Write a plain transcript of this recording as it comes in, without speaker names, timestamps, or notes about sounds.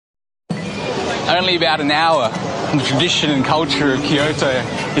Only about an hour from the tradition and culture of Kyoto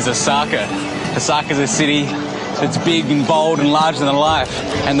is Osaka. Osaka is a city that's big and bold and larger than life,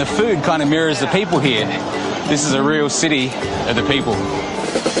 and the food kind of mirrors the people here. This is a real city of the people.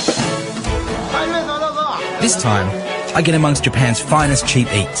 This time, I get amongst Japan's finest cheap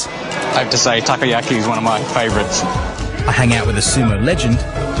eats. I have to say, takoyaki is one of my favourites. I hang out with a sumo legend.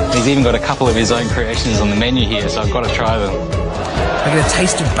 He's even got a couple of his own creations on the menu here, so I've got to try them. I get a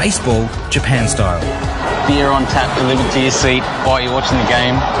taste of baseball, Japan style. Beer on tap delivered to your seat while you're watching the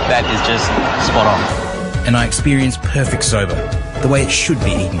game. That is just spot on. And I experience perfect soba, the way it should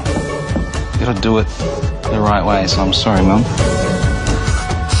be eaten. You gotta do it the right way, so I'm sorry, Mum.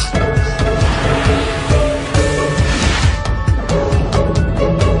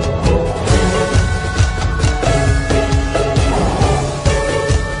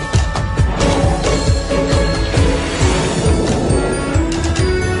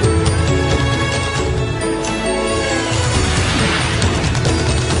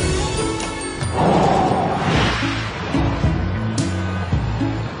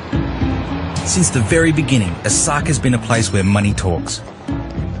 Since the very beginning, Osaka's been a place where money talks.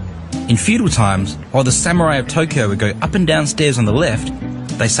 In feudal times, while the samurai of Tokyo would go up and down stairs on the left,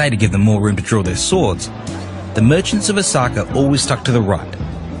 they say to give them more room to draw their swords, the merchants of Osaka always stuck to the right,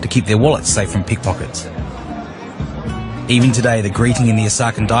 to keep their wallets safe from pickpockets. Even today, the greeting in the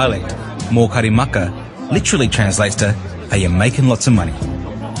Osakan dialect, mo karimaka, literally translates to, are you making lots of money?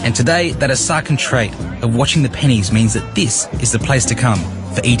 And today, that Osakan trait of watching the pennies means that this is the place to come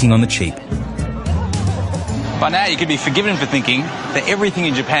for eating on the cheap. By now you could be forgiven for thinking that everything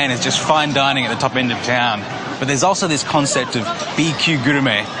in Japan is just fine dining at the top end of town. But there's also this concept of B-級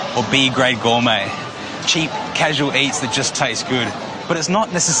gourmet, or B-grade gourmet. Cheap, casual eats that just taste good. But it's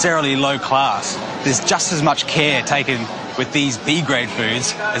not necessarily low class. There's just as much care taken with these B-grade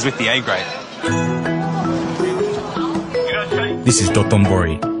foods as with the A-grade. This is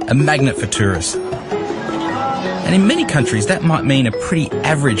Dotonbori, a magnet for tourists. And in many countries that might mean a pretty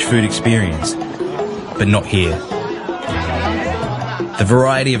average food experience. But not here. The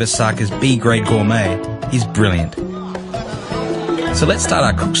variety of Osaka's B-grade gourmet is brilliant. So let's start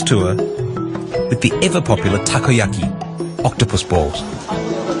our cook's tour with the ever-popular takoyaki, octopus balls.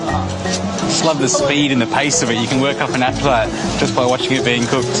 I just love the speed and the pace of it. You can work up an appetite just by watching it being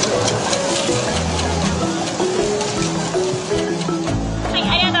cooked.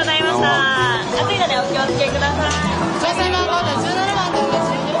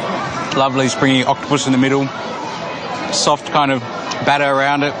 Lovely springy octopus in the middle, soft kind of batter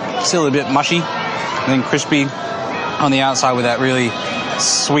around it, still a bit mushy, and then crispy on the outside with that really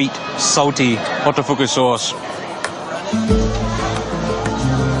sweet, salty otofuku sauce.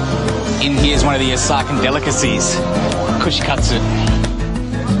 In here is one of the Osakan delicacies, kushikatsu.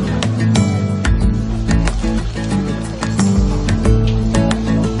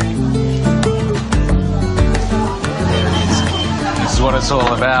 This is what it's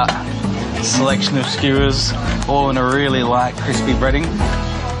all about. Selection of skewers, all in a really light, crispy breading.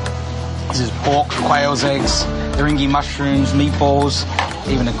 This is pork, quail's eggs, eringi mushrooms, meatballs,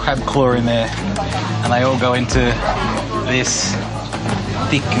 even a crab claw in there. And they all go into this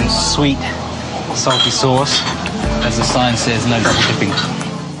thick and sweet, salty sauce. As the sign says, no double dipping.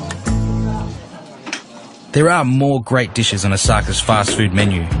 There are more great dishes on Osaka's fast food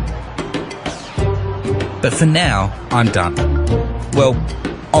menu. But for now, I'm done. Well,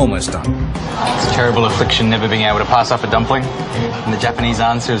 almost done. It's a terrible affliction never being able to pass up a dumpling. And the Japanese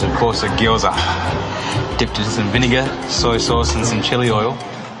answer is, of course, a gyoza. Dipped in some vinegar, soy sauce and some chili oil.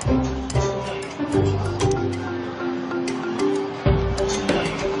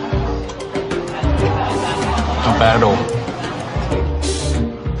 Not bad at all.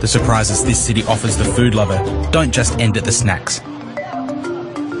 The surprises this city offers the food lover don't just end at the snacks.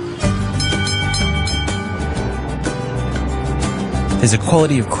 There's a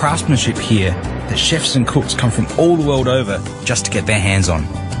quality of craftsmanship here that chefs and cooks come from all the world over just to get their hands on.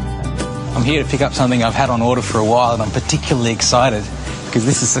 I'm here to pick up something I've had on order for a while, and I'm particularly excited because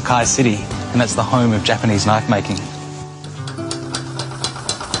this is Sakai City, and that's the home of Japanese knife making.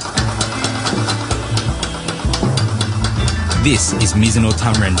 This is Mizuno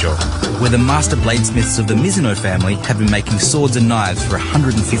Tanrenjo, where the master bladesmiths of the Mizuno family have been making swords and knives for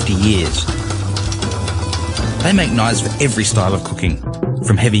 150 years. They make knives for every style of cooking,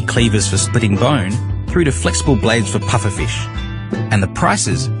 from heavy cleavers for splitting bone through to flexible blades for pufferfish. And the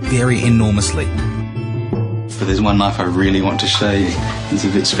prices vary enormously. But there's one knife I really want to show you. It's a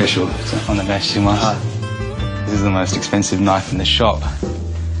bit special. It's on the Bashimaha. This is the most expensive knife in the shop.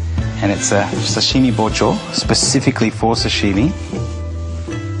 And it's a sashimi bocho, specifically for sashimi.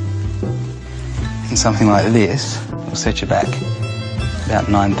 And something like this will set you back about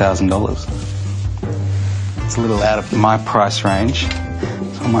 $9,000. It's a little out of my price range,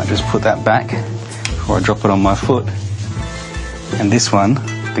 so I might just put that back before I drop it on my foot. And this one,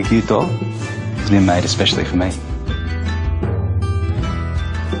 the gyuto, has been made especially for me.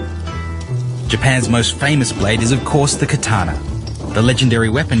 Japan's most famous blade is of course the katana, the legendary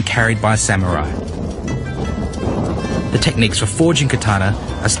weapon carried by samurai. The techniques for forging katana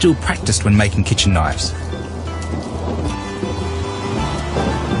are still practiced when making kitchen knives.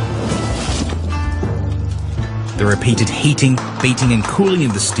 The repeated heating, beating and cooling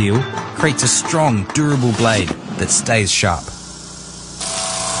of the steel creates a strong, durable blade that stays sharp.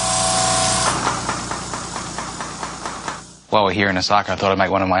 While we're here in Osaka, I thought I'd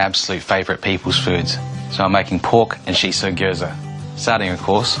make one of my absolute favourite people's foods. So I'm making pork and shiso gyoza, starting of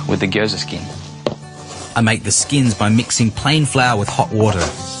course with the gyoza skin. I make the skins by mixing plain flour with hot water.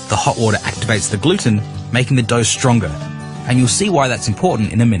 The hot water activates the gluten, making the dough stronger. And you'll see why that's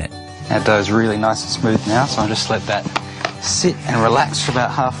important in a minute. That dough's really nice and smooth now, so I'll just let that sit and relax for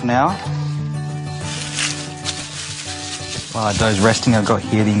about half an hour. While our dough's resting, I've got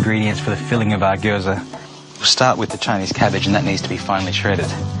here the ingredients for the filling of our gyoza. We'll start with the Chinese cabbage, and that needs to be finely shredded.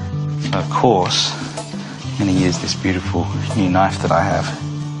 So of course, I'm going to use this beautiful new knife that I have.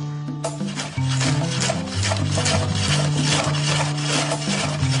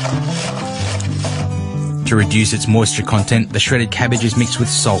 To reduce its moisture content, the shredded cabbage is mixed with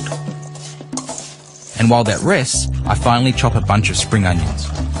salt. And while that rests, I finally chop a bunch of spring onions.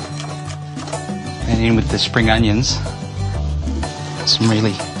 And in with the spring onions, some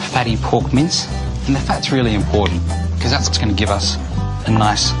really fatty pork mince. And the fat's really important because that's going to give us a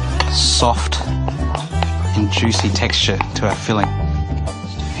nice, soft and juicy texture to our filling.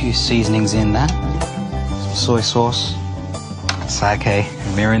 Just a few seasonings in that. Some soy sauce, sake,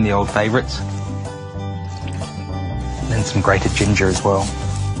 and mirin, the old favourites. And some grated ginger as well.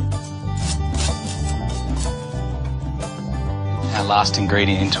 Our last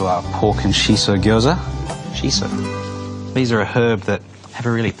ingredient into our pork and shiso gyoza, shiso. These are a herb that have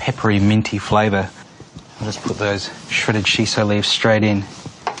a really peppery, minty flavour. I'll just put those shredded shiso leaves straight in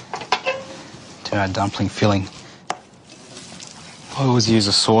to our dumpling filling. I always use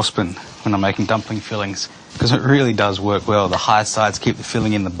a saucepan when I'm making dumpling fillings because it really does work well. The high sides keep the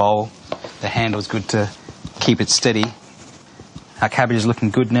filling in the bowl. The handle's good to keep it steady. Our cabbage is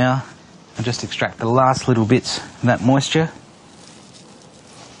looking good now. I'll just extract the last little bits of that moisture.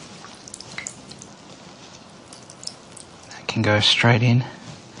 That can go straight in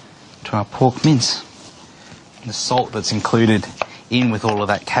to our pork mince. The salt that's included in with all of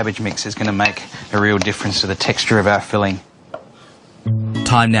that cabbage mix is going to make a real difference to the texture of our filling.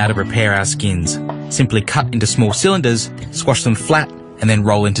 Time now to prepare our skins. Simply cut into small cylinders, squash them flat, and then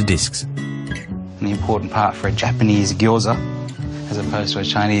roll into discs. And the important part for a Japanese gyoza, as opposed to a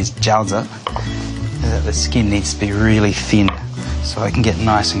Chinese jiaozi, is that the skin needs to be really thin so it can get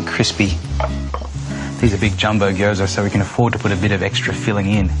nice and crispy. These are big jumbo gyoza, so we can afford to put a bit of extra filling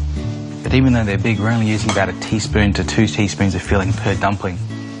in. But even though they're big, we're only using about 1 teaspoon to 2 teaspoons of filling per dumpling.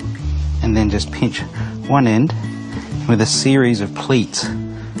 And then just pinch one end, and with a series of pleats,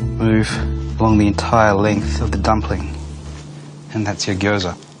 move along the entire length of the dumpling. And that's your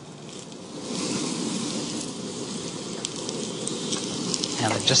gyoza. Now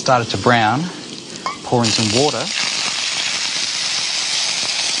they've just started to brown, pour in some water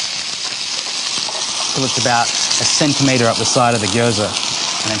till it's about 1 centimetre up the side of the gyoza,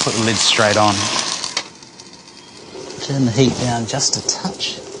 and then put the lid straight on. Turn the heat down just a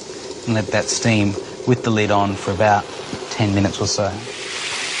touch and let that steam with the lid on for about 10 minutes or so.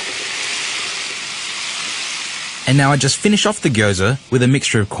 And now I just finish off the gyoza with a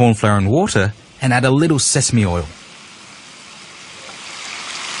mixture of corn flour and water and add a little sesame oil.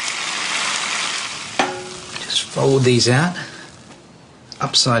 Just fold these out,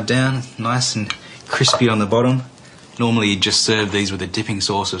 upside down, nice and crispy on the bottom. Normally you'd just serve these with a dipping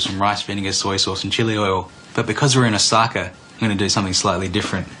sauce of some rice vinegar, soy sauce and chili oil. But because we're in Osaka, I'm going to do something slightly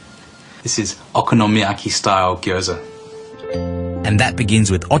different. This is okonomiyaki style gyoza. And that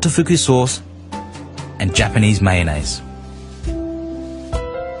begins with otofuku sauce and Japanese mayonnaise.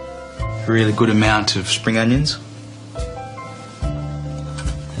 A really good amount of spring onions.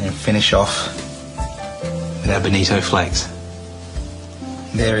 And finish off with our bonito flakes.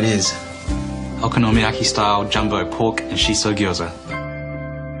 There it is. Okonomiyaki style jumbo pork and shiso gyoza.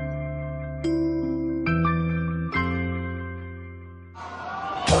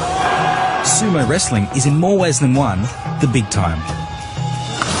 Sumo wrestling is in more ways than one the big time.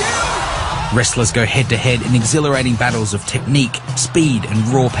 Wrestlers go head to head in exhilarating battles of technique, speed and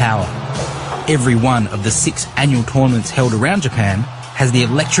raw power. Every one of the 6 annual tournaments held around Japan has the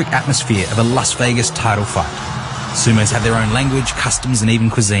electric atmosphere of a Las Vegas title fight. Sumos have their own language, customs and even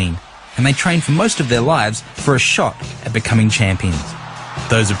cuisine, and they train for most of their lives for a shot at becoming champions.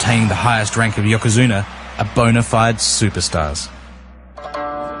 Those obtaining the highest rank of Yokozuna are bona fide superstars.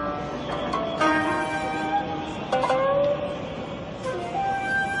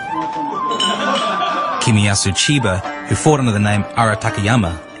 Kimiyasu Chiba, who fought under the name Ara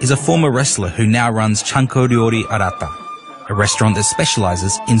Takayama, is a former wrestler who now runs Chanko Ryori Arata, a restaurant that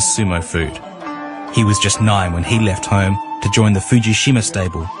specialises in sumo food. He was just 9 when he left home to join the Fujishima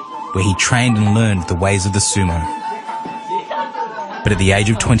stable, where he trained and learned the ways of the sumo. But at the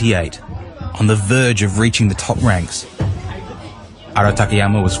age of 28, on the verge of reaching the top ranks, Ara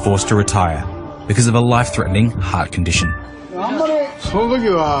Takayama was forced to retire because of a life-threatening heart condition. その時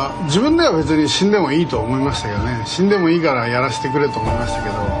は自分では別に死んでもいいと思いましたけどね。死んでもいいからやらせてくれと思いましたけ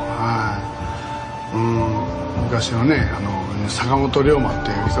ど、昔のね、坂本龍馬っ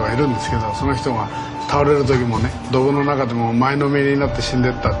ていう人がいるんですけど、その人が倒れる時もね、道具の中でも前のめりになって死んで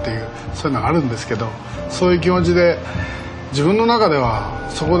ったっていう、そういうのがあるんですけど、そういう気持ちで自分の中では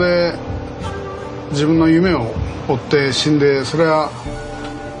そこで自分の夢を追って死んで、それは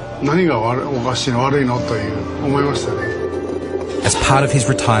何がおかしいの悪いのという思いましたね。As part of his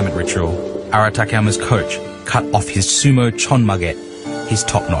retirement ritual, Ara Takayama's coach cut off his sumo chonmage, his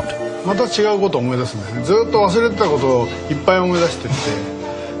top knot. また違うことを思い出すんですね。ずっと忘れてたことをいっぱい思い出してっ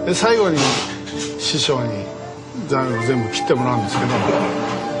て、で最後に師匠に全部切ってもらうんですけど、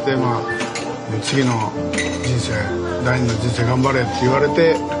で次の人生第二の人生頑張れって言われ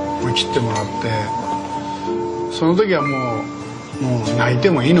て切ってもらって、その時はもう泣いて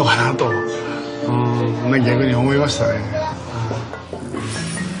もいいのかなと、逆に思いましたね。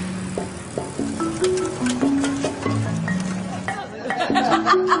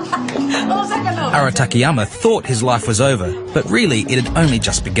Ara Takayama thought his life was over, but really it had only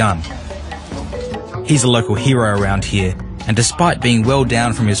just begun. He's a local hero around here, and despite being well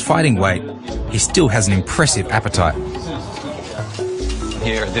down from his fighting weight, he still has an impressive appetite.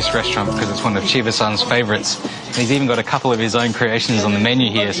 Here at this restaurant because it's one of Chiba-san's favourites. He's even got a couple of his own creations on the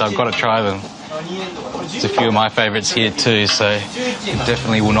menu here, so I've got to try them. There's a few of my favourites here too, so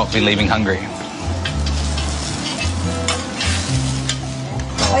definitely will not be leaving hungry.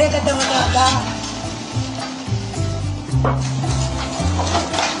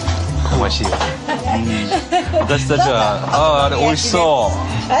 This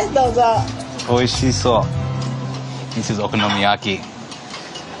is okonomiyaki,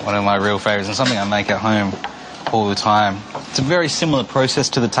 one of my real favourites and something I make at home all the time. It's a very similar process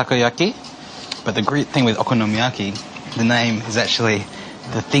to the takoyaki, but the great thing with okonomiyaki, the name is actually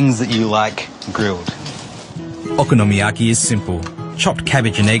the things that you like grilled. Okonomiyaki is simple. Chopped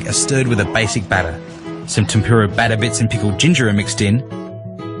cabbage and egg are stirred with a basic batter. Some tempura batter bits and pickled ginger are mixed in,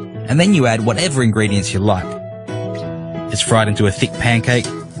 and then you add whatever ingredients you like. It's fried into a thick pancake,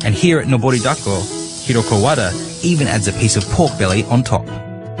 and here at Noboridako, Hiroko Wada even adds a piece of pork belly on top.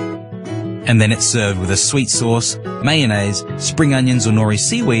 And then it's served with a sweet sauce, mayonnaise, spring onions or nori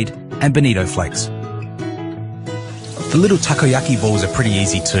seaweed, and bonito flakes. The little takoyaki balls are pretty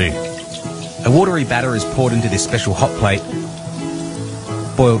easy too. A watery batter is poured into this special hot plate.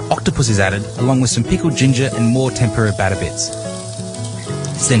 Boiled octopus is added, along with some pickled ginger and more tempura batter bits.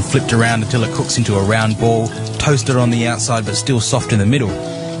 It's then flipped around until it cooks into a round ball, toasted on the outside but still soft in the middle.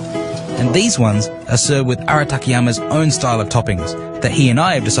 And these ones are served with Ara Takayama's own style of toppings that he and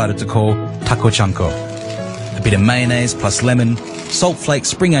I have decided to call tako-chanko. A bit of mayonnaise plus lemon, salt flakes,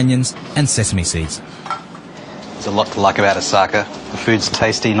 spring onions and sesame seeds. There's a lot to like about Osaka. The food's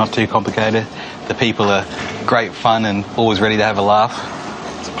tasty, not too complicated. The people are great fun and always ready to have a laugh.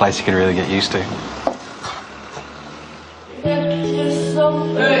 It's a place you can really get used to.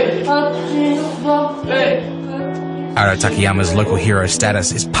 Ara Takayama's local hero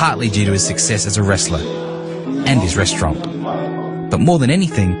status is partly due to his success as a wrestler and his restaurant. But more than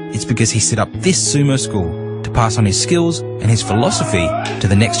anything, it's because he set up this sumo school to pass on his skills and his philosophy to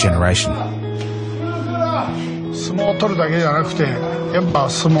the next generation. 相撲を取るだけじゃなくて、やっぱ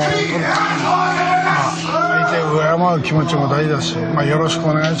相撲を取る、相手を敬う気持ちも大事だし、よろしく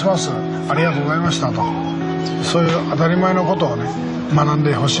お願いします、ありがとうございましたと、そういう当たり前のことをね、学ん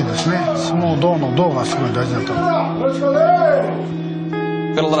でほしいですね。相撲道の道がすごい大事だと思う。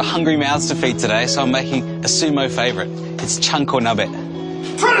Got a lot of hungry mouths to feed today, so I'm making a sumo favourite. It's chanko nabe.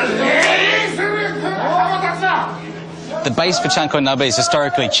 The base for chanko nabe is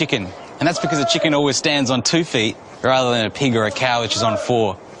historically chicken, and that's because a chicken always stands on 2 feet rather than a pig or a cow which is on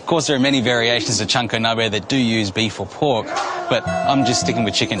 4. Of course, there are many variations of chanko nabe that do use beef or pork, but I'm just sticking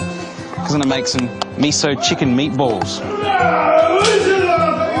with chicken. I'm going to make some miso chicken meatballs.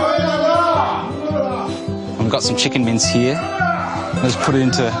 I've got some chicken mince here. Let's put it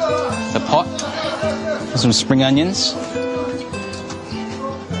into the pot with some spring onions.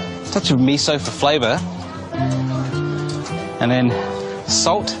 A touch of miso for flavour. And then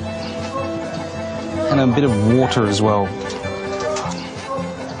salt. And a bit of water as well.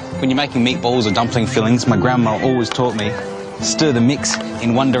 When you're making meatballs or dumpling fillings, my grandma always taught me, stir the mix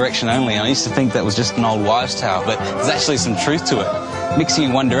in one direction only. And I used to think that was just an old wives' tale, but there's actually some truth to it. Mixing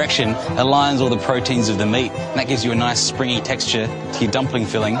in one direction aligns all the proteins of the meat, and that gives you a nice springy texture to your dumpling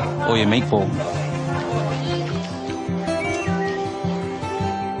filling or your meatball.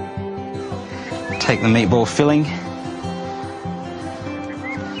 Take the meatball filling,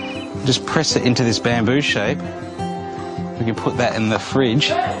 just press it into this bamboo shape. We can put that in the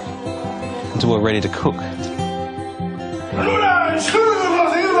fridge until we're ready to cook.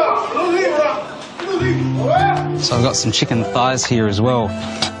 So I've got some chicken thighs here as well.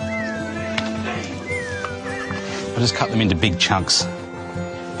 I'll just cut them into big chunks.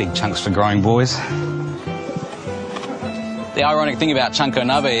 Big chunks for growing boys. The ironic thing about chanko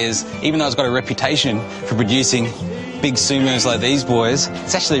nabe is, even though it's got a reputation for producing big sumos like these boys,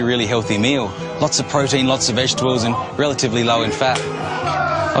 it's actually a really healthy meal. Lots of protein, lots of vegetables, and relatively low in fat.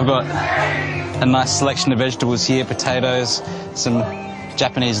 I've got a nice selection of vegetables here, potatoes, some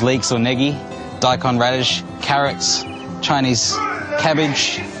Japanese leeks or negi, daikon radish, carrots, Chinese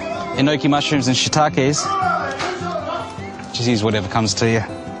cabbage, enoki mushrooms and shiitakes. Just use whatever comes to you.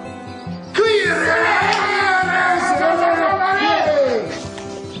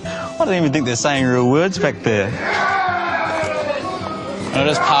 I don't even think they're saying real words back there. And I'll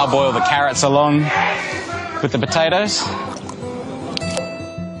just parboil the carrots along with the potatoes.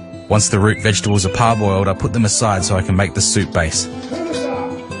 Once the root vegetables are parboiled, I put them aside so I can make the soup base.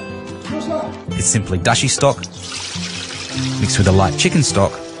 It's simply dashi stock, mixed with a light chicken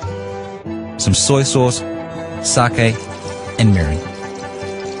stock, some soy sauce, sake, and mirin.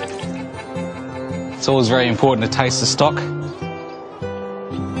 It's always very important to taste the stock.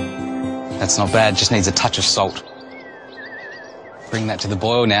 That's not bad, just needs a touch of salt. Bring that to the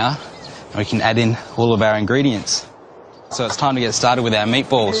boil now, and we can add in all of our ingredients. So it's time to get started with our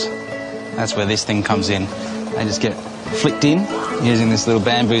meatballs. That's where this thing comes in. They just get flicked in using this little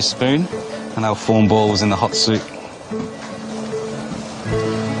bamboo spoon, and they'll form balls in the hot soup.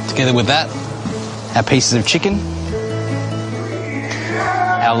 Together with that, our pieces of chicken,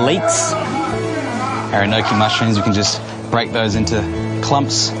 our leeks, our enoki mushrooms, we can just break those into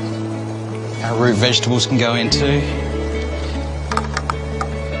clumps. Our root vegetables can go in too.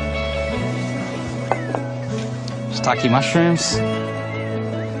 Shiitake mushrooms,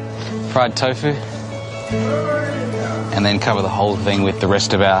 fried tofu, and then cover the whole thing with the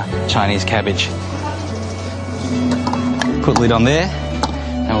rest of our Chinese cabbage. Put the lid on there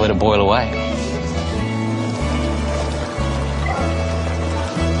and we'll let it boil away.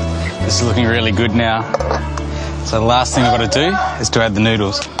 This is looking really good now. So the last thing I've got to do is to add the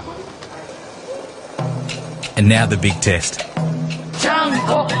noodles. And now the big test.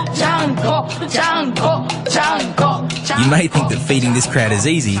 You may think that feeding this crowd is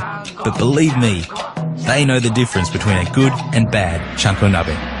easy, but believe me, they know the difference between a good and bad chanko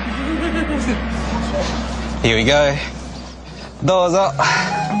nabe. Here we go. Dozo.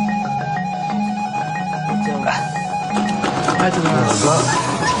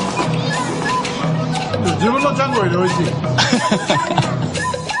 自分のちゃんこより美味しい。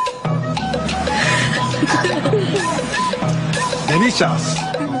Delicious.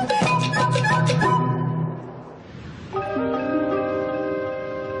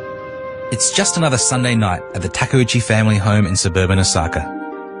 It's just another Sunday night at the Takeuchi family home in suburban Osaka.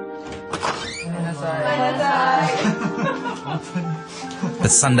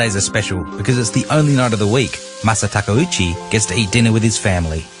 But Sundays are special because it's the only night of the week Masa Takeuchi gets to eat dinner with his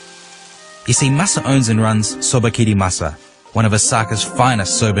family. You see, Masa owns and runs Sobakiri Masa, one of Osaka's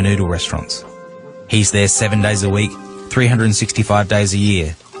finest soba noodle restaurants. He's there 7 days a week, 365 days a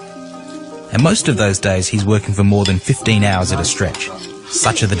year. And most of those days he's working for more than 15 hours at a stretch.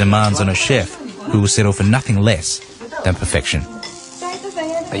 Such are the demands on a chef who will settle for nothing less than perfection.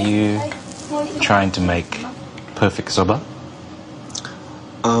 Are you trying to make perfect soba?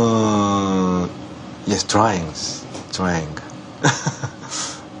 Yes, trying.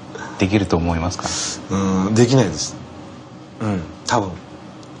 できると思いますか？できないです。多分。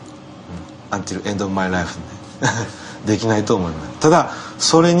until end of my life ね。できないと思います。ただ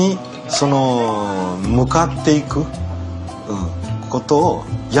それに向かっていく、ことを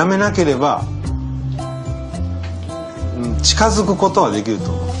やめなければ、近づくことはできる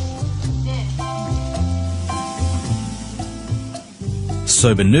と思う。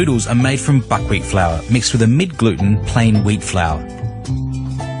Soba noodles are made from buckwheat flour mixed with a mid-gluten plain wheat flour.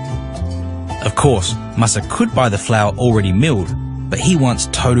 Of course, Masa could buy the flour already milled, but he wants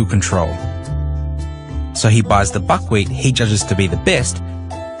total control. So he buys the buckwheat he judges to be the best,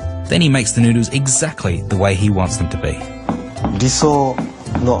 then he makes the noodles exactly the way he wants them to be. 理想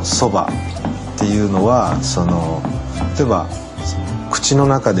のそばっていうのは、例えば口の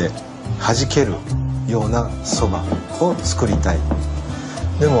中で弾けるようなそばを作りたい。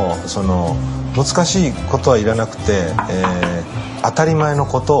でも難しいことはいらなくて、当たり前の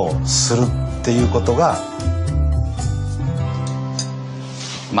ことをするっていうことが。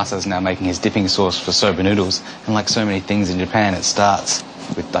Masa's now making his dipping sauce for soba noodles, and like so many things in Japan, it starts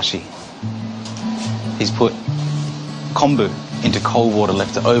with dashi. He's put kombu into cold water,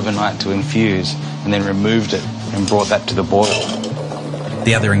 left it overnight to infuse, and then removed it and brought that to the boil.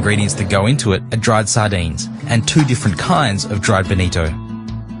 The other ingredients that go into it are dried sardines and 2 different kinds of dried bonito.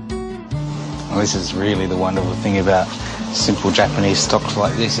 Well, this is really the wonderful thing about simple Japanese stocks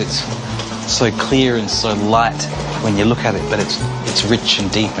like this. It's so clear and so light when you look at it, but it's rich and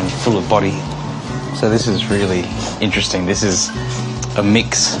deep and full of body. So this is really interesting. This is a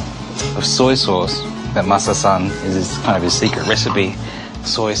mix of soy sauce that Masa-san is kind of his secret recipe.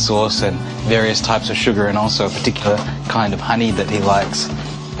 Soy sauce and various types of sugar, and also a particular kind of honey that he likes.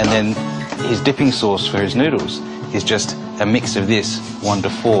 And then his dipping sauce for his noodles is just a mix of this 1 to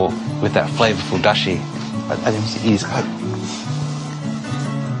 4 with that flavorful dashi. I think it is.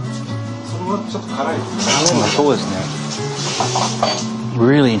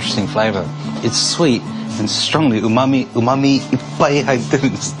 Really interesting flavor. It's sweet and strongly umami いっぱい入ってる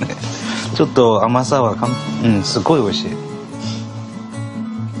んですね。ちょっと甘さはすごい美味しい。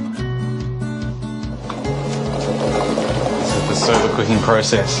The soba cooking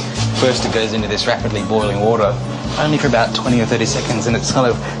process. First it goes into this rapidly boiling water, only for about 20 or 30 seconds, and it's kind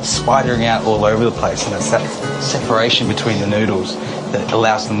of spidering out all over the place, and it's that separation between the noodles that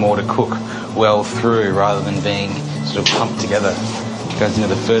allows them more to cook well through rather than being sort of clumped together. It goes into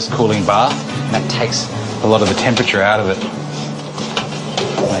the first cooling bath, and that takes a lot of the temperature out of it,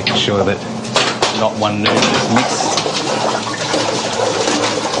 making sure that not one noodle is mixed.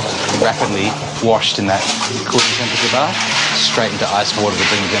 Rapidly washed in that cooling temperature bath, straight into ice water to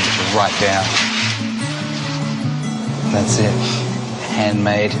bring the temperature right down. That's it.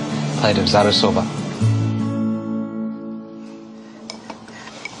 Handmade plate of zaru soba.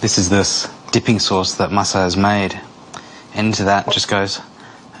 This is this dipping sauce that Masa has made. And into that just goes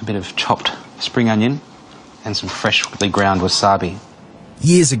a bit of chopped spring onion and some freshly ground wasabi.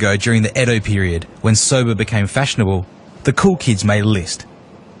 Years ago, during the Edo period, when soba became fashionable, the cool kids made a list.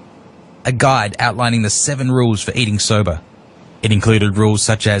 A guide outlining the 7 rules for eating soba. It included rules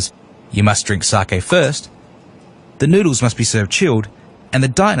such as, you must drink sake first, the noodles must be served chilled, and the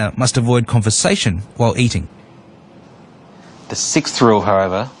diner must avoid conversation while eating. The 6th rule,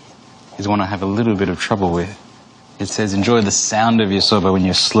 however, is one I have a little bit of trouble with. It says, enjoy the sound of your soba when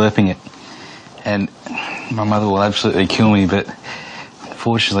you're slurping it. And my mother will absolutely kill me, but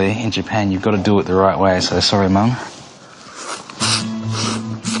unfortunately, in Japan, you've got to do it the right way, so sorry, Mum.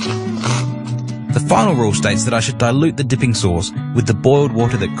 The final rule states that I should dilute the dipping sauce with the boiled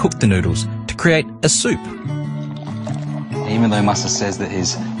water that cooked the noodles to create a soup. Even though Masa says that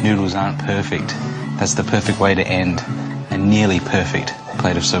his noodles aren't perfect, that's the perfect way to end a nearly perfect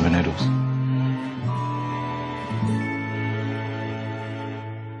plate of soba noodles.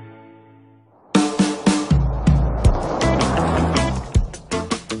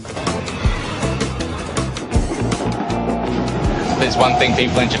 There's one thing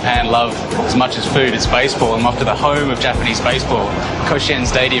people in Japan love as much as food, it's baseball. I'm off to the home of Japanese baseball, Koshien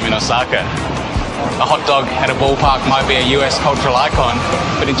Stadium in Osaka. A hot dog at a ballpark might be a US cultural icon,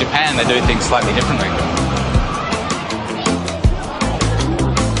 but in Japan they do things slightly differently.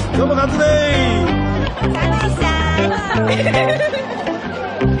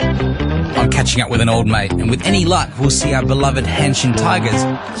 I'm catching up with an old mate, and with any luck, we'll see our beloved Hanshin Tigers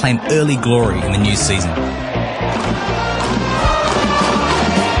claim early glory in the new season.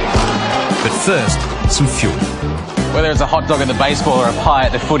 But first, some fuel. Whether it's a hot dog at the baseball or a pie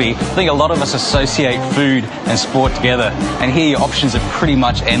at the footy, I think a lot of us associate food and sport together. And here your options are pretty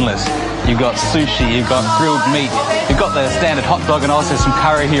much endless. You've got sushi, you've got grilled meat, you've got the standard hot dog, and also some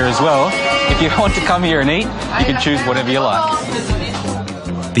curry here as well. If you want to come here and eat, you can choose whatever you like.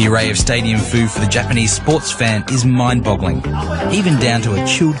 The array of stadium food for the Japanese sports fan is mind-boggling, even down to a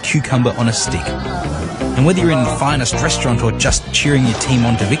chilled cucumber on a stick. And And whether you're in the finest restaurant or just cheering your team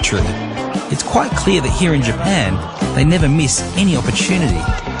on to victory, it's quite clear that here in Japan, they never miss any opportunity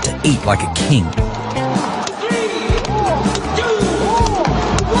to eat like a king.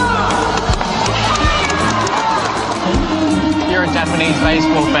 If you're a Japanese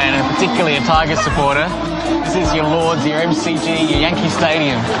baseball fan, and particularly a Tigers supporter, this is your Lords, your MCG, your Yankee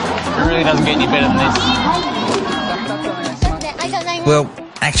Stadium. It really doesn't get any better than this. Well,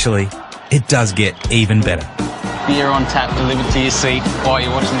 actually, it does get even better. Beer on tap delivered to your seat while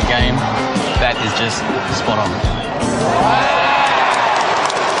you're watching the game. That is just spot on.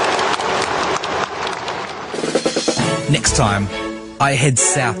 Next time, I head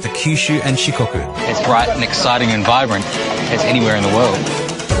south to Kyushu and Shikoku. It's bright and exciting and vibrant as anywhere in the world.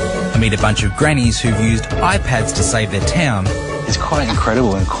 I meet a bunch of grannies who've used iPads to save their town. It's quite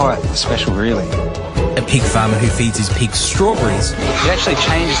incredible and quite special, really. A pig farmer who feeds his pigs strawberries. It actually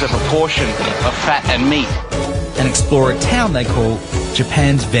changes the proportion of fat and meat. And explore a town they call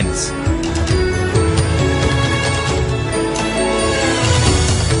Japan's Venice.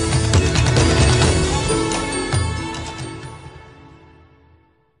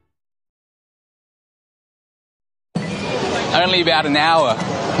 Only about an hour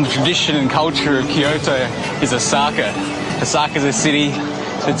from the tradition and culture of Kyoto is Osaka. Osaka's a city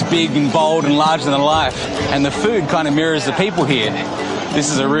that's big and bold and larger than life, and the food kind of mirrors the people here. This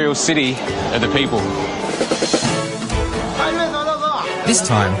is a real city of the people. This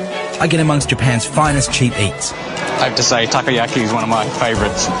time, I get amongst Japan's finest cheap eats. I have to say, takoyaki is one of my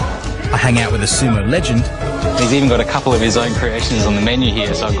favourites. I hang out with a sumo legend. He's even got a couple of his own creations on the menu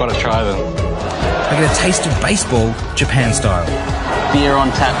here, so I've got to try them. I get a taste of baseball, Japan style. Beer on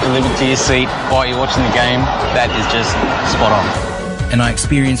tap delivered to your seat while you're watching the game. That is just spot on. And I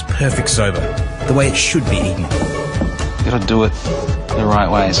experience perfect soba, the way it should be eaten. You gotta do it the right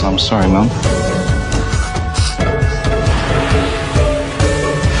way, so I'm sorry, Mum.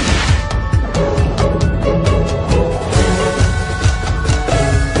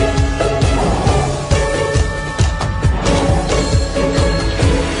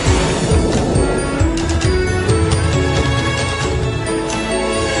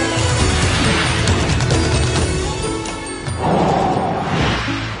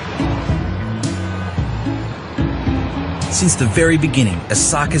 Since the very beginning,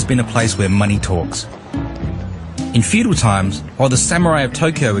 Osaka's been a place where money talks. In feudal times, while the samurai of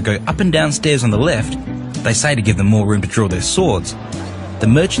Tokyo would go up and down stairs on the left, they say to give them more room to draw their swords, the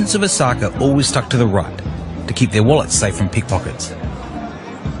merchants of Osaka always stuck to the right, to keep their wallets safe from pickpockets.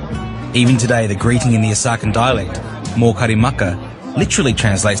 Even today, the greeting in the Osakan dialect, "Mokarimaka," literally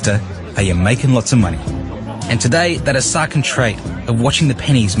translates to, "Are you making lots of money?" And today, that Osakan trait of watching the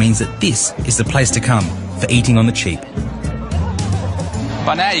pennies means that this is the place to come for eating on the cheap.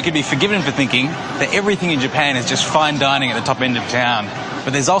 By now you could be forgiven for thinking that everything in Japan is just fine dining at the top end of town.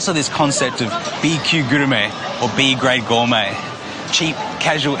 But there's also this concept of B-級gourmet or B-grade gourmet. Cheap,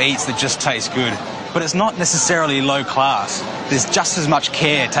 casual eats that just taste good. But it's not necessarily low class. There's just as much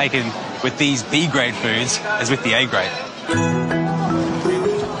care taken with these B-grade foods as with the A-grade.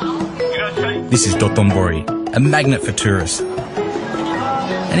 This is Dotonbori, a magnet for tourists.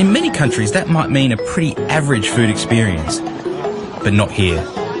 And in many countries that might mean a pretty average food experience. But not here.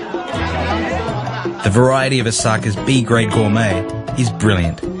 The variety of Osaka's B-grade gourmet is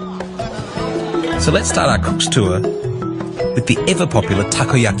brilliant. So let's start our cook's tour with the ever-popular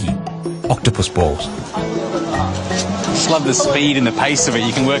takoyaki, octopus balls. Just love the speed and the pace of it.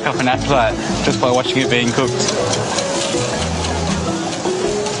 You can work up an appetite just by watching it being cooked.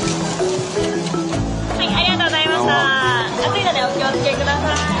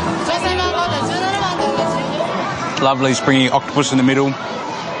 Lovely springy octopus in the middle,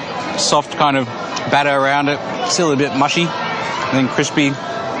 soft kind of batter around it, still a bit mushy, and then crispy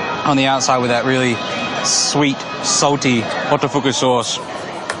on the outside with that really sweet, salty otofuku sauce.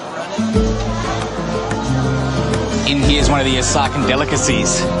 In here is one of the Osakan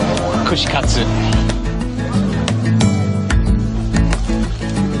delicacies, kushikatsu.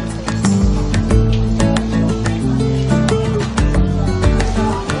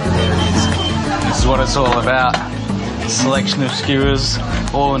 This is what it's all about. Selection of skewers,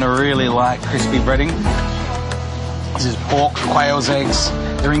 all in a really light, crispy breading. This is pork, quail's eggs,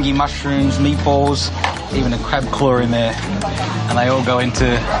 eringi mushrooms, meatballs, even a crab claw in there. And they all go into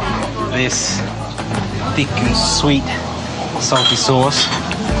this thick and sweet, salty sauce.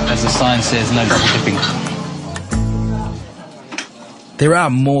 As the sign says, no double dipping. There are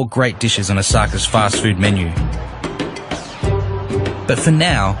more great dishes on Osaka's fast food menu. But for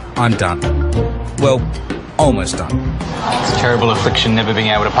now, I'm done. Well, almost done. It's a terrible affliction never being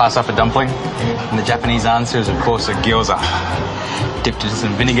able to pass up a dumpling. And the Japanese answer is, of course, a gyoza. Dipped in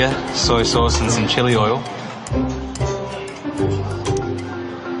some vinegar, soy sauce, and some chili oil.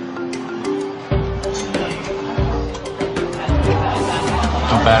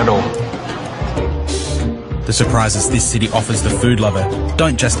 Not bad at all. The surprises this city offers the food lover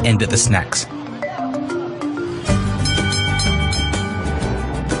don't just end at the snacks.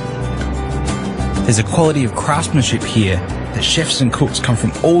 There's a quality of craftsmanship here that chefs and cooks come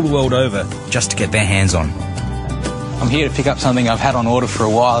from all the world over just to get their hands on. I'm here to pick up something I've had on order for a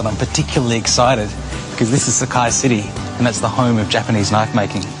while, and I'm particularly excited because this is Sakai City, and that's the home of Japanese knife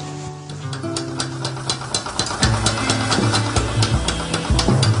making.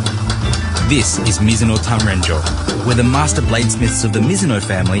 This is Mizuno Tanrenjo, where the master bladesmiths of the Mizuno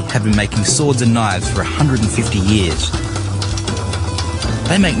family have been making swords and knives for 150 years.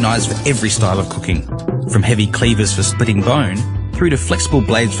 They make knives for every style of cooking, from heavy cleavers for splitting bone through to flexible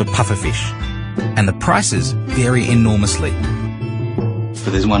blades for pufferfish. And the prices vary enormously.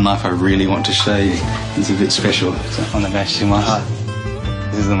 But there's one knife I really want to show you. It's a bit special. This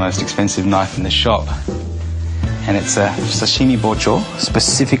is the most expensive knife in the shop. And it's a sashimi bocho,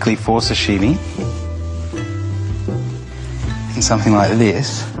 specifically for sashimi. And something like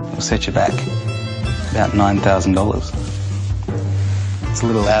this will set you back about $9,000. It's a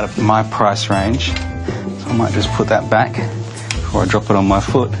little out of my price range, so I might just put that back before I drop it on my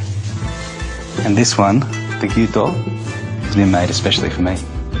foot. And this one, the gyuto, has been made especially for me.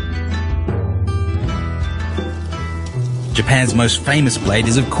 Japan's most famous blade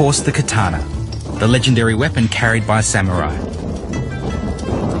is of course the katana, the legendary weapon carried by samurai.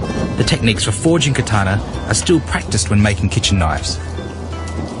 The techniques for forging katana are still practiced when making kitchen knives.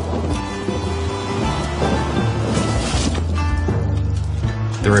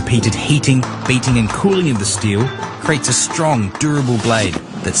 The repeated heating, beating and cooling of the steel creates a strong, durable blade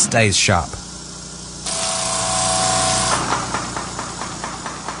that stays sharp.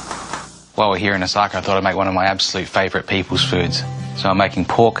 While we're here in Osaka, I thought I'd make one of my absolute favourite people's foods. So I'm making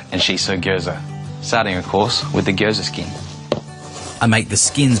pork and shiso gyoza, starting of course with the gyoza skin. I make the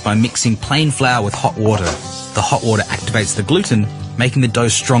skins by mixing plain flour with hot water. The hot water activates the gluten, making the dough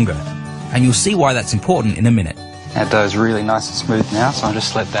stronger. And you'll see why that's important in a minute. Our dough's really nice and smooth now, so I'll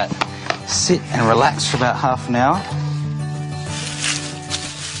just let that sit and relax for about half an hour.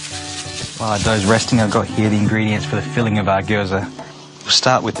 While our dough's resting, I've got here the ingredients for the filling of our gyoza. We'll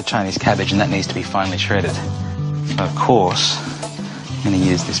start with the Chinese cabbage, and that needs to be finely shredded. So of course, I'm going to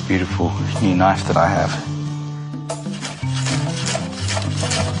use this beautiful new knife that I have.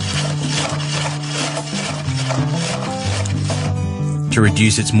 To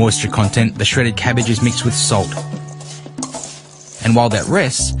reduce its moisture content, the shredded cabbage is mixed with salt. And while that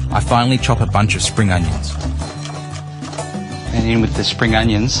rests, I finally chop a bunch of spring onions. And in with the spring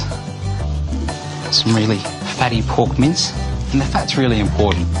onions, some really fatty pork mince. And the fat's really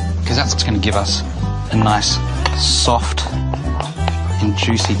important because that's what's going to give us a nice, soft and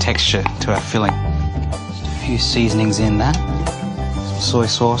juicy texture to our filling. Just a few seasonings in that. Some soy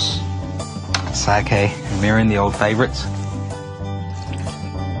sauce, sake and mirin, the old favourites.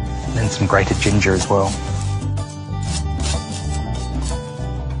 And then some grated ginger as well.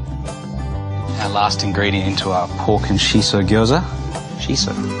 Our last ingredient into our pork and shiso gyoza,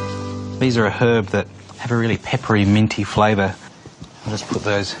 shiso. These are a herb that have a really peppery, minty flavour. I'll just put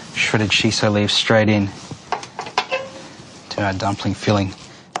those shredded shiso leaves straight in to our dumpling filling.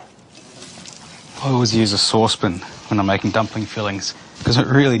 I always use a saucepan when I'm making dumpling fillings because it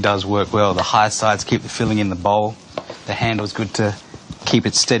really does work well. The high sides keep the filling in the bowl. The handle's good to keep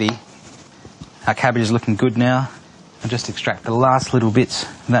it steady. Our cabbage is looking good now. I'll just extract the last little bits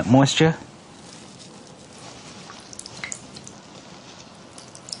of that moisture.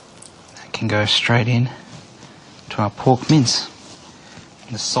 That can go straight in to our pork mince.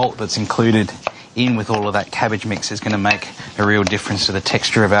 The salt that's included in with all of that cabbage mix is going to make a real difference to the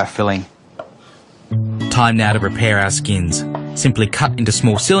texture of our filling. Time now to prepare our skins. Simply cut into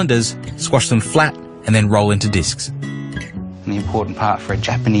small cylinders, squash them flat, and then roll into discs. And the important part for a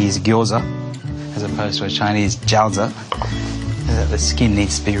Japanese gyoza, as opposed to a Chinese jiaozi, is that the skin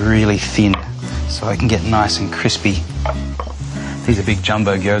needs to be really thin so it can get nice and crispy. These are big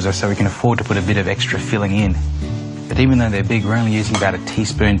jumbo gyoza, so we can afford to put a bit of extra filling in. But even though they're big, we're only using about 1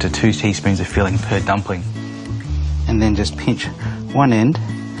 teaspoon to 2 teaspoons of filling per dumpling. And then just pinch one end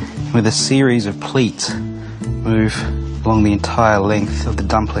with a series of pleats. Move along the entire length of the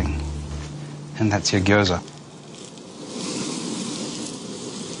dumpling. And that's your gyoza.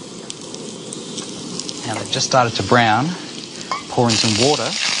 Now they've just started to brown. Pour in some water.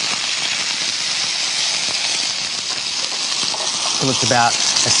 till it's about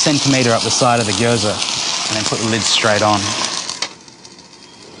a centimetre up the side of the gyoza, and then put the lid straight on.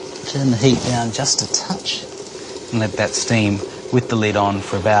 Turn the heat down just a touch and let that steam with the lid on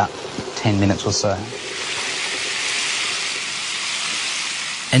for about 10 minutes or so.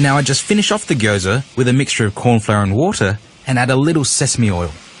 And now I just finish off the gyoza with a mixture of corn flour and water and add a little sesame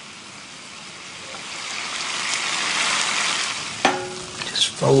oil. Just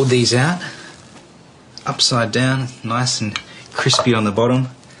fold these out, upside down, nice and crispy on the bottom.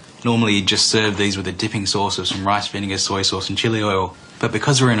 Normally you just serve these with a dipping sauce of some rice vinegar, soy sauce and chili oil. But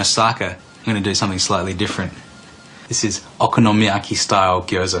because we're in Osaka, I'm going to do something slightly different. This is okonomiyaki style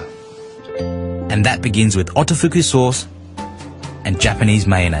gyoza. And that begins with otofuku sauce and Japanese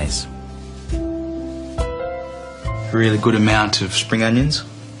mayonnaise. A really good amount of spring onions.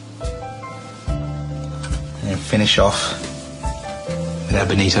 And then finish off with our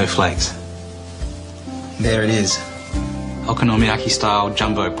bonito flakes. There it is. Okonomiyaki style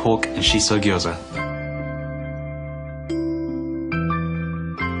jumbo pork and shiso gyoza.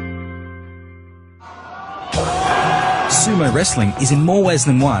 Sumo wrestling is in more ways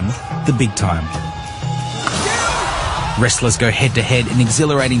than one the big time. Wrestlers go head to head in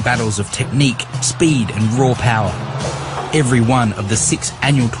exhilarating battles of technique, speed and raw power. Every one of the 6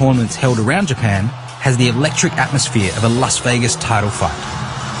 annual tournaments held around Japan has the electric atmosphere of a Las Vegas title fight.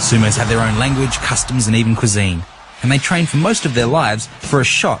 Sumos have their own language, customs and even cuisine, and they train for most of their lives for a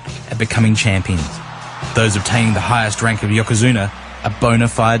shot at becoming champions. Those obtaining the highest rank of Yokozuna are bona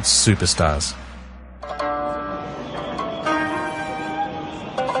fide superstars.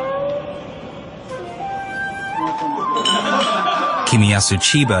 Kimiyasu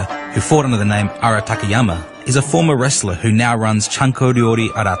Chiba, who fought under the name Ara Takayama, is a former wrestler who now runs Chanko Ryori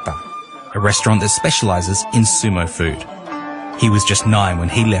Arata, a restaurant that specialises in sumo food. He was just 9 when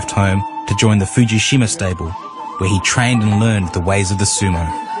he left home to join the Fujishima stable, where he trained and learned the ways of the sumo.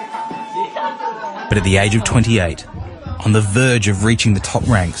 But at the age of 28, on the verge of reaching the top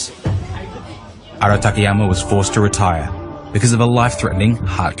ranks, Ara Takayama was forced to retire because of a life-threatening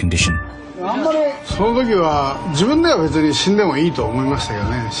heart condition. その時は自分では別に死んでもいいと思いましたけど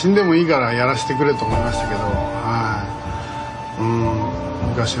ね。死んでもいいからやらせてくれと思いましたけど、はい。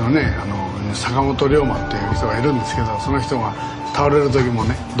昔のね、坂本龍馬っていう人がいるんですけど、その人が倒れる時も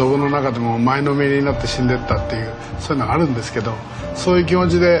ね、ドブの中でも前のめりになって死んでったっていう、そういうのがあるんですけど、そういう気持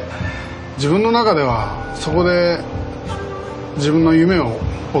ちで自分の中ではそこで自分の夢を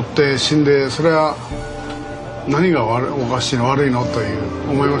追って死んで、それは何がおかしいの悪いのという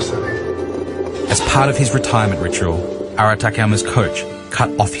思いましたね。As part of his retirement ritual, Ara Takayama's coach cut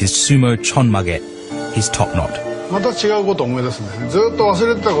off his sumo chonmage, his top knot. また違うことを思い出すんですね。ずっと忘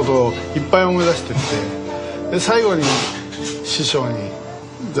れてたことをいっぱい思い出してって、で最後に師匠に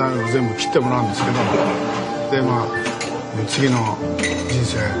全部切ってもらうんですけど、で次の人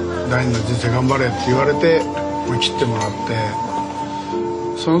生第二の人生頑張れって言われて切ってもらって、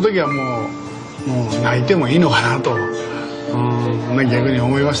その時はもう泣いてもいいのかなと、逆に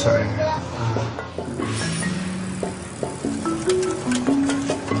思いましたね。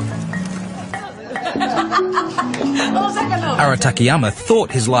Ara Takayama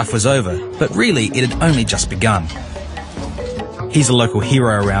thought his life was over, but really it had only just begun. He's a local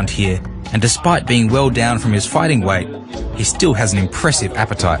hero around here, and despite being well down from his fighting weight, he still has an impressive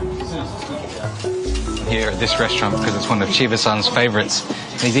appetite. Here at this restaurant, because it's one of Chiba-san's favourites,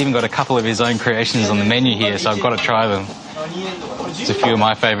 he's even got a couple of his own creations on the menu here, so I've got to try them. There's a few of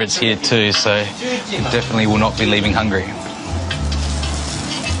my favourites here too, so I definitely will not be leaving hungry.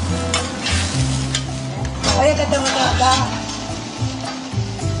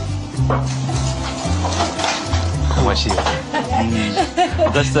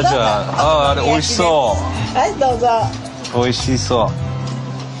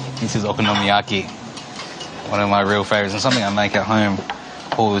 This is okonomiyaki, one of my real favourites and something I make at home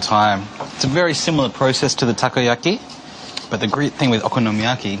all the time. It's a very similar process to the takoyaki, but the great thing with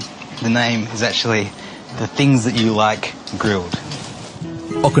okonomiyaki, the name is actually the things that you like grilled.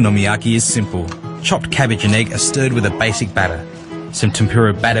 Okonomiyaki is simple. Chopped cabbage and egg are stirred with a basic batter. Some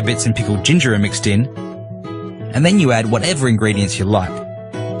tempura batter bits and pickled ginger are mixed in, and then you add whatever ingredients you like.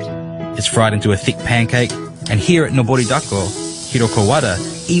 It's fried into a thick pancake, and here at Nobori Dako, Hiroko Wada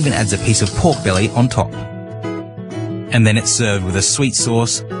even adds a piece of pork belly on top. And then it's served with a sweet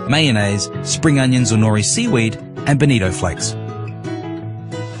sauce, mayonnaise, spring onions or nori seaweed, and bonito flakes.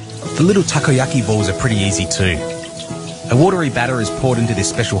 The little takoyaki balls are pretty easy too. A watery batter is poured into this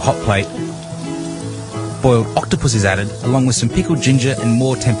special hot plate. Boiled octopus is added, along with some pickled ginger and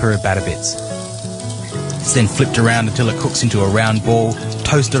more tempura batter bits. It's then flipped around until it cooks into a round ball,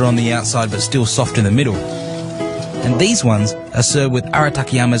 toasted on the outside but still soft in the middle. and these ones are served with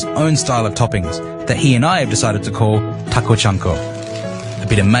Aratakayama's own style of toppings that he and I have decided to call takochanko. A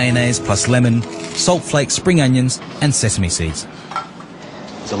bit of mayonnaise plus lemon, salt flakes, spring onions, and sesame seeds.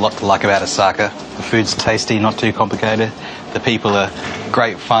 There's a lot to like about Osaka. The food's tasty, not too complicated. The people are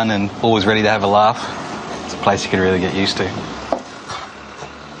great fun and always ready to have a laugh. It's a place you could really get used to.